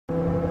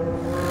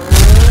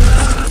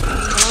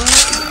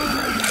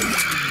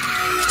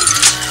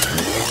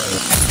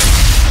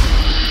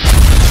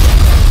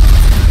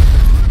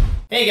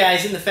Hey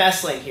guys, in the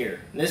fast lane here.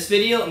 In this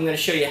video, I'm going to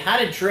show you how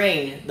to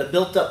drain the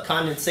built-up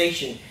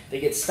condensation that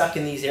gets stuck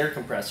in these air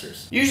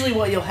compressors. Usually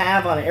what you'll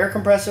have on an air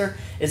compressor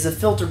is a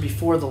filter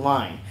before the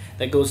line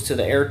that goes to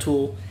the air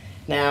tool.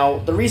 Now,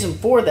 the reason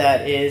for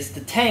that is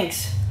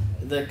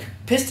the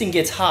piston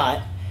gets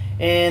hot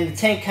and the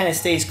tank kind of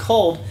stays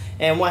cold,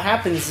 and what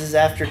happens is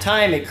after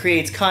time it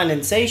creates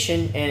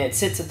condensation and it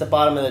sits at the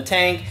bottom of the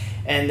tank,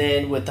 and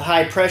then with the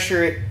high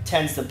pressure it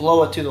tends to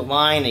blow it through the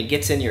line. It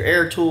gets in your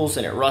air tools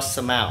and it rusts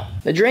them out.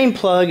 The drain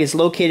plug is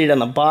located on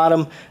the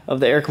bottom of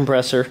the air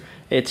compressor.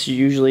 It's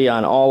usually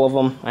on all of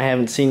them. I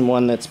haven't seen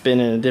one that's been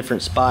in a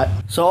different spot.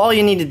 So all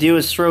you need to do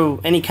is throw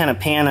any kind of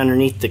pan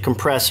underneath the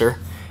compressor,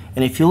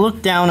 and if you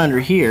look down under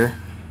here,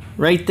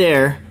 right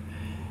there,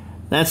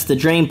 that's the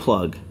drain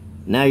plug.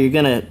 Now you're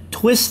gonna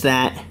twist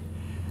that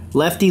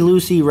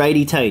lefty-loosey,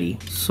 righty-tighty.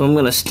 So I'm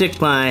gonna stick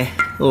my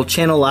little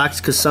channel locks,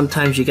 because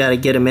sometimes you gotta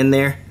get them in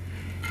there,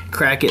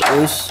 crack it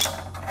loose,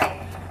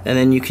 and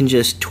then you can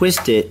just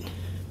twist it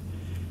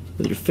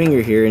with your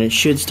finger here and it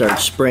should start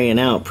spraying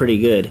out pretty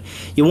good.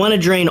 You want to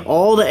drain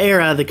all the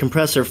air out of the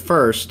compressor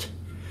first,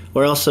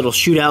 or else it'll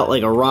shoot out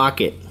like a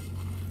rocket.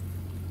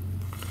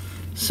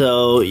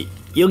 So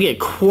you'll get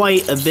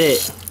quite a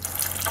bit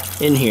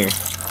in here.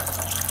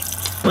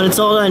 When it's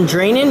all done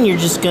draining, you're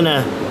just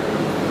gonna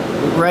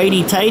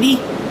righty-tighty,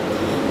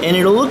 and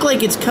it'll look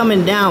like it's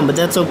coming down, but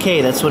that's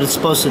okay. That's what it's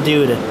supposed to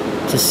do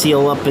to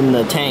seal up in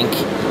the tank.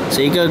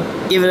 So you go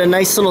give it a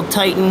nice little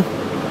tighten,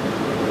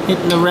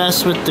 hitting the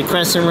rest with the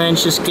crescent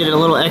wrench. Just get it a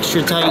little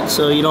extra tight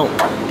so you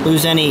don't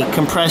lose any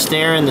compressed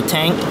air in the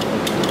tank,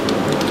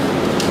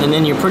 and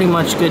then you're pretty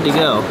much good to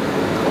go.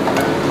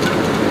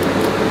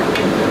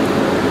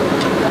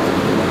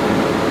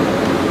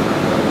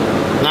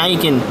 Now you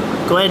can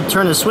go ahead and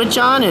turn the switch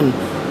on and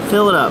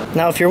fill it up.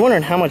 Now if you're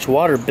wondering how much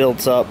water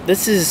builds up,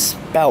 this is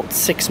about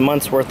 6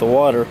 months worth of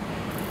water.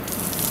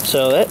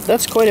 So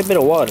that's quite a bit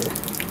of water.